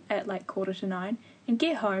the gym at like 9:15 and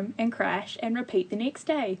get home and crash and repeat the next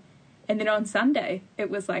day. And then on Sunday,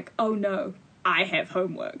 it was like, oh no, I have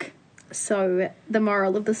homework. So the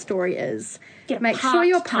moral of the story is Get a make sure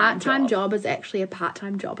your part-time part-time job. job is actually a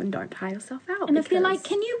part-time job and don't tire yourself out. And if they're like, because-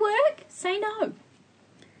 can you work? Say no.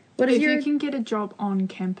 what is If your... you can get a job on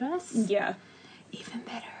campus, Yeah. even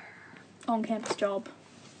better. On-campus job.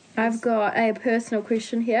 I've got a personal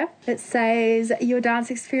question here. It says your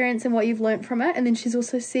dance experience and what you've learnt from it, and then she's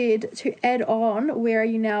also said to add on, where are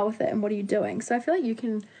you now with it and what are you doing? So I feel like you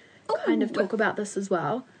can kind of talk about this as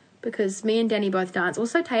well, because me and Danny both dance.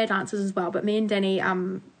 Also Taya dances as well, but me and Danny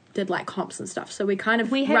did like comps and stuff, so we kind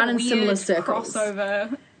of We run had in weird similar circles.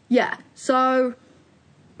 crossover. Yeah, so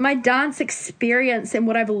my dance experience and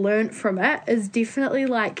what I've learnt from it is definitely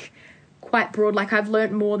like quite broad. Like I've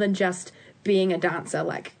learnt more than just being a dancer.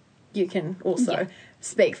 Like you can also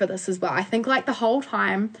speak for this as well. I think like the whole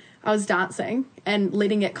time I was dancing and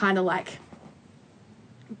letting it kind of like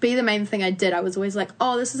be the main thing I did, I was always like,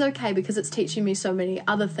 oh, this is okay because it's teaching me so many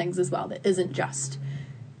other things as well that isn't just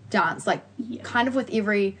dance. Like kind of with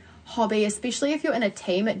every hobby, especially if you're in a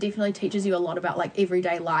team, it definitely teaches you a lot about like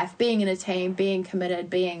everyday life, being in a team, being committed,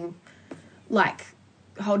 being like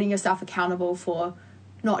holding yourself accountable for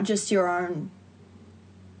not just your own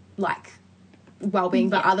like well-being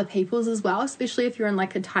but other people's as well, especially if you're in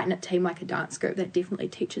like a tight-knit team like a dance group. That definitely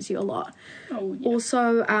teaches you a lot.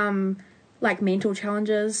 Also like mental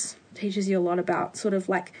challenges, teaches you a lot about sort of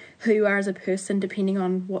like who you are as a person depending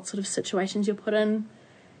on what sort of situations you're put in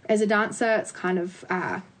as a dancer. It's kind of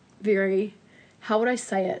very, how would I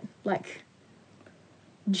say it, like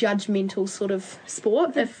judgmental sort of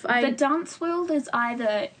sport. The dance world is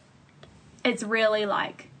either, it's really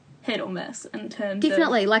like hit or miss in terms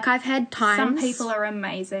definitely of, like I've had times some people are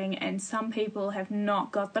amazing and some people have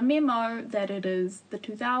not got the memo that it is the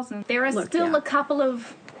 2000s. There are still a couple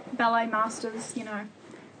of ballet masters,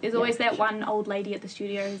 there's always that one old lady at the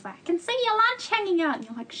studio who's like, I can see your lunch hanging out, and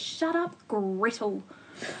you're like, shut up, Gretel.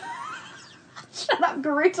 Shut up,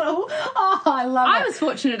 Gretel. Oh, I love it. I was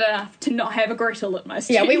fortunate enough to not have a Gretel at my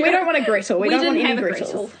studio. Yeah, we don't want a Gretel. We don't didn't want any have a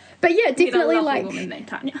Gretels. Gretel. But yeah, We had a definitely lovely like woman named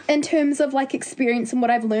Tanya. in terms of like experience and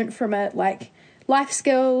what I've learnt from it, like life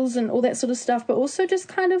skills and all that sort of stuff, but also just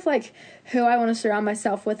kind of like who I want to surround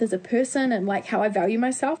myself with as a person and like how I value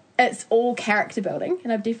myself. It's all character building,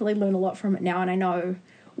 and I've definitely learned a lot from it now, and I know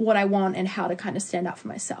what I want and how to kind of stand up for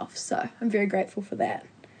myself. So I'm very grateful for that.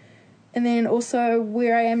 And then also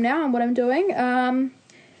where I am now and what I'm doing.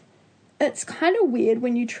 It's kind of weird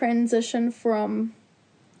when you transition from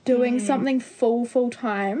doing something full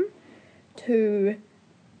time to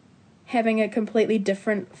having a completely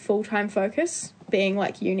different full-time focus, being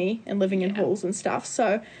like uni and living in halls and stuff.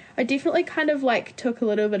 So I definitely kind of like took a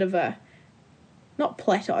little bit of a, not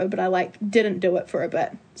plateau, but I like didn't do it for a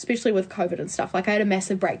bit, especially with COVID and stuff. Like I had a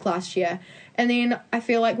massive break last year, and then I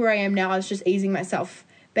feel like where I am now is just easing myself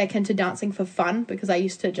back into dancing for fun, because I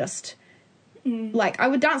used to just like, I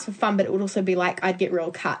would dance for fun, but it would also be like I'd get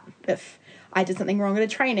real cut if I did something wrong at a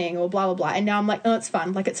training or blah, blah, blah. And now I'm like, oh, it's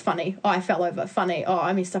fun. Like, it's funny. Oh, I fell over. Funny. Oh,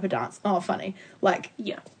 I messed up a dance. Oh, funny. Like,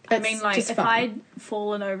 yeah. I mean, like, if fun. I'd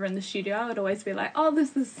fallen over in the studio, I would always be like, oh,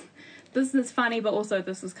 this is funny, but also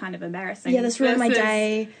this is kind of embarrassing. Yeah, this ruined my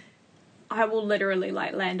day. I will literally,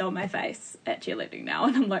 like, land on my face at cheerleading now,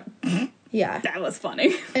 and I'm like, Yeah. That was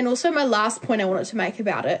funny. And also my last point I wanted to make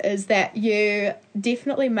about it is that you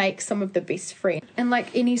definitely make some of the best friends. And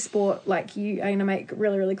like any sport, like you are going to make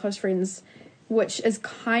really, really close friends, which is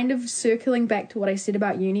kind of circling back to what I said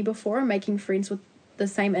about uni before, making friends with the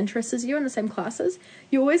same interests as you in the same classes.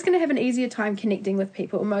 You're always going to have an easier time connecting with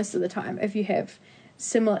people most of the time if you have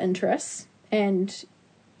similar interests and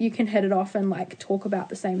you can hit it off and like talk about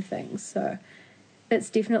the same things. So it's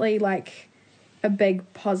definitely like a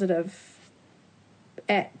big positive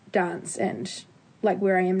at dance and like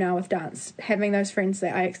where I am now with dance, having those friends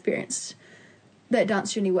that I experienced that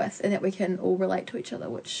dance journey with and that we can all relate to each other,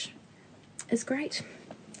 which is great.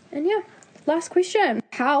 And yeah, last question.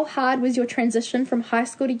 How hard was your transition from high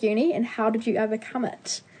school to uni and how did you overcome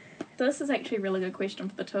it? This is actually a really good question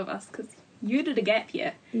for the two of us because you did a gap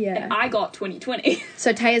year. Yeah. And I got 2020.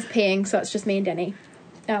 So Taya's peeing, so it's just me and Danny.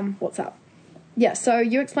 What's up? Yeah, so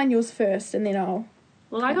you explain yours first and then I'll...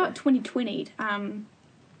 Well, I got 2020'd.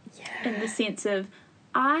 In the sense of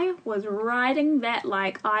I was riding that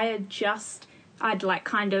like I'd like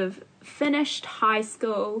kind of finished high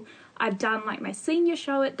school. I'd done like my senior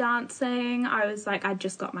show at dancing. I was like, I'd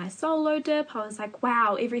just got my solo dip. I was like,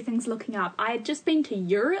 wow, everything's looking up. I had just been to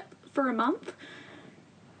Europe for a month.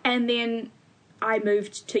 And then I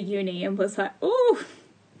moved to uni and was like, oh,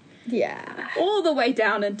 yeah, all the way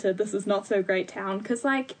down into this is not so great town. Because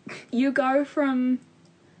like you go from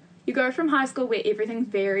high school where everything's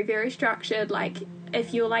very, very structured. Like,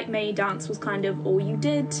 if you're like me, dance was kind of all you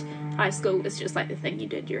did. High school was just like the thing you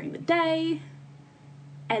did during the day.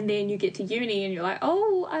 And then you get to uni and you're like,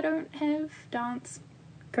 oh, I don't have dance.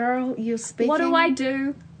 Girl, you're speaking... What do I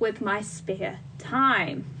do with my spare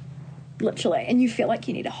time? Literally. And you feel like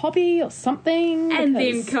you need a hobby or something. And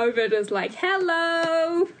then COVID is like,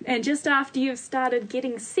 hello! And just after you've started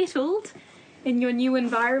getting settled in your new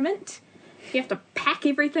environment... You have to pack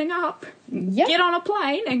everything up, get on a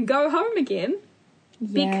plane, and go home again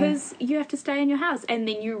because you have to stay in your house. And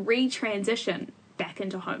then you re-transition back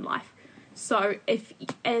into home life. So if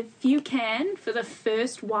you can, for the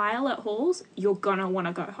first while at halls, you're going to want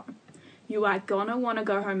to go home. You are going to want to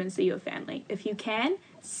go home and see your family. If you can,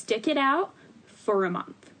 stick it out for a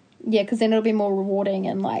month. Yeah, because then it'll be more rewarding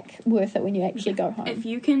and, like, worth it when you actually go home. If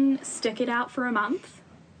you can stick it out for a month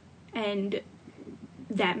and...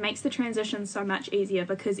 that makes the transition so much easier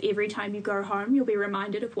because every time you go home, you'll be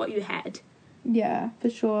reminded of what you had. Yeah, for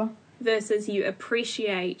sure. Versus you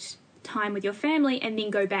appreciate time with your family and then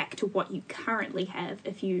go back to what you currently have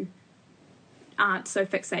if you aren't so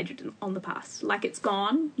fixated on the past. Like, it's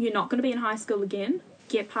gone. You're not going to be in high school again.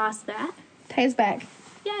 Get past that. Taya's back.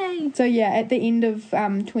 Yay! So, yeah, at the end of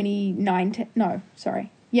 2019... No,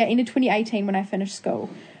 sorry. Yeah, end of 2018 when I finished school...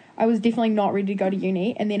 I was definitely not ready to go to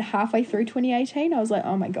uni. And then halfway through 2018, I was like,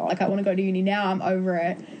 oh my God, like I want to go to uni now. I'm over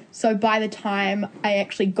it. So by the time I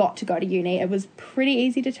actually got to go to uni, it was pretty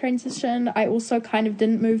easy to transition. I also kind of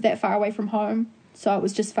didn't move that far away from home. So it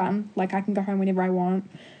was just fun. Like I can go home whenever I want.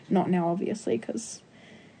 Not now, obviously, because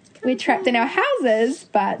we're trapped in our houses.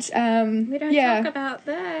 But we don't talk about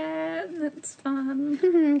that. That's fun.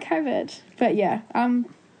 COVID. But yeah,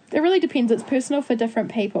 it really depends. It's personal for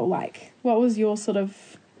different people. Like, what was your sort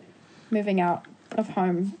of moving out of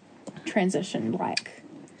home transition like?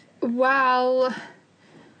 Well,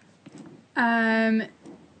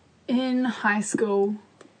 in high school,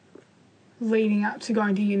 leading up to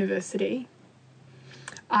going to university,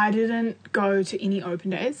 I didn't go to any open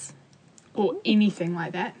days or anything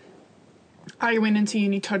like that. I went into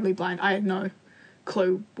uni totally blind. I had no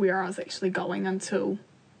clue where I was actually going until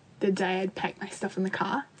the day I'd packed my stuff in the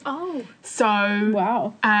car. Oh. So,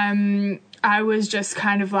 wow. I was just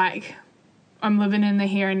kind of like, I'm living in the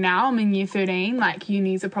here and now. I'm in year 13. Like,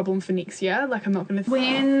 uni's a problem for next year. Like, I'm not going to...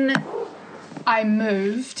 When I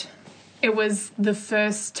moved, it was the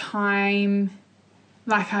first time,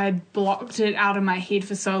 like, I'd blocked it out of my head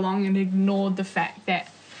for so long and ignored the fact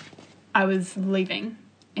that I was leaving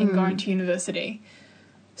and going to university.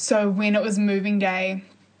 So when it was moving day,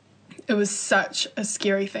 it was such a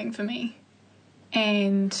scary thing for me.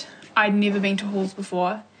 And I'd never been to halls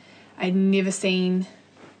before. I'd never seen...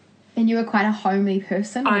 And you were quite a homely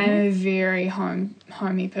person, I'm a very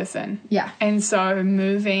homey person. Yeah. And so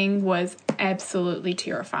moving was absolutely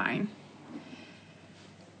terrifying.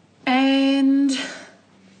 And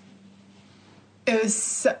it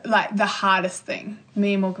was like the hardest thing.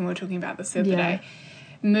 Me and Morgan were talking about this the other day.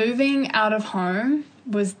 Moving out of home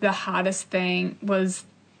was the hardest thing, was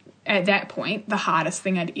at that point the hardest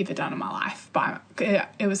thing I'd ever done in my life. But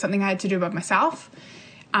it was something I had to do by myself.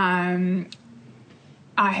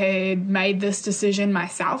 I had made this decision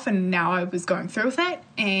myself and now I was going through with it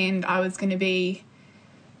and I was going to be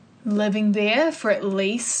living there for at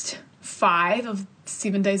least 5 of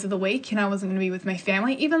 7 days of the week, and I wasn't going to be with my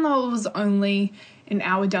family, even though it was only an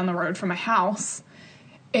hour down the road from my house.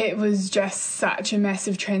 It was just such a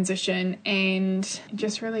massive transition and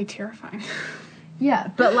just really terrifying.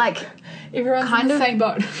 Yeah, but like everyone's kind in the same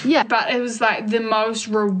boat. Yeah, but it was like the most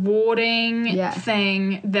rewarding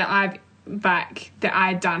thing that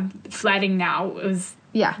I'd done. Flatting now was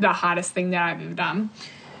the hardest thing that I've ever done.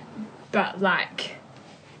 But like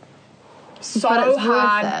so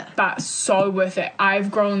hard, but so worth it.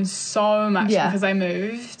 I've grown so much because I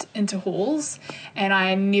moved into halls, and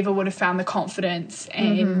I never would have found the confidence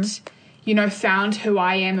and found who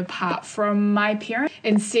I am apart from my parents,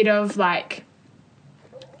 instead of like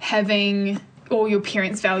having all your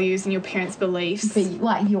parents' values and your parents' beliefs be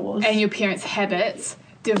like yours and your parents' habits,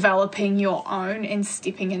 developing your own and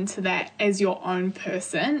stepping into that as your own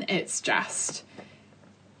person. It's just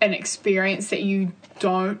an experience that you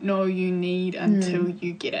don't know you need until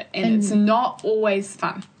you get it, and it's not always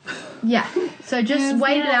fun. Yeah, so just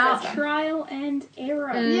wait it out. It's trial and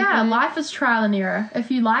error. Yeah, life is trial and error. If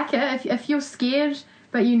you like it, if you're scared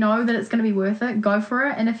but you know that it's going to be worth it, go for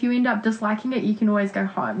it. And if you end up disliking it, you can always go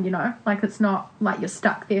home, like it's not like you're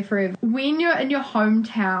stuck there forever. When you're in your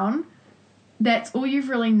hometown, that's all you've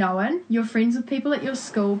really known. You're friends with people at your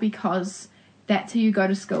school because that's who you go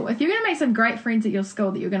to school. If you're going to make some great friends at your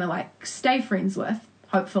school that you're going to like stay friends with,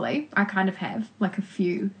 hopefully, I kind of have like a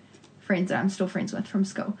few friends that I'm still friends with from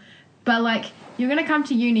school. But like you're going to come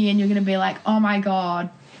to uni and you're going to be like, oh my God,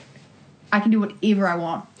 I can do whatever I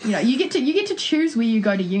want. You get to choose where you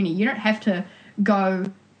go to uni. You don't have to go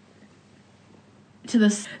to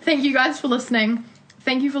this. Thank you guys for listening.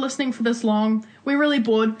 Thank you for listening for this long. We're really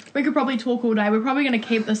bored. We could probably talk all day. We're probably going to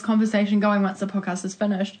keep this conversation going once the podcast is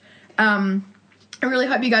finished. I really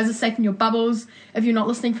hope you guys are safe in your bubbles. If you're not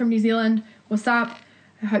listening from New Zealand, what's up?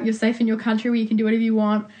 I hope you're safe in your country where you can do whatever you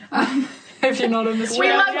want. If you're not in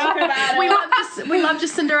Australia, we love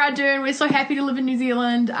Jacinda Ardern. We're so happy to live in New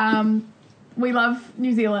Zealand. We love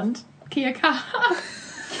New Zealand. Kia kaha.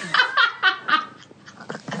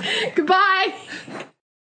 Goodbye.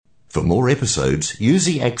 For more episodes, use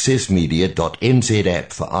the accessmedia.nz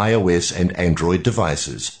app for iOS and Android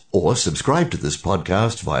devices, or subscribe to this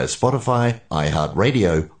podcast via Spotify,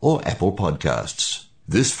 iHeartRadio, or Apple Podcasts.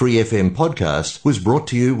 This Free FM podcast was brought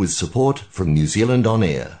to you with support from New Zealand On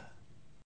Air.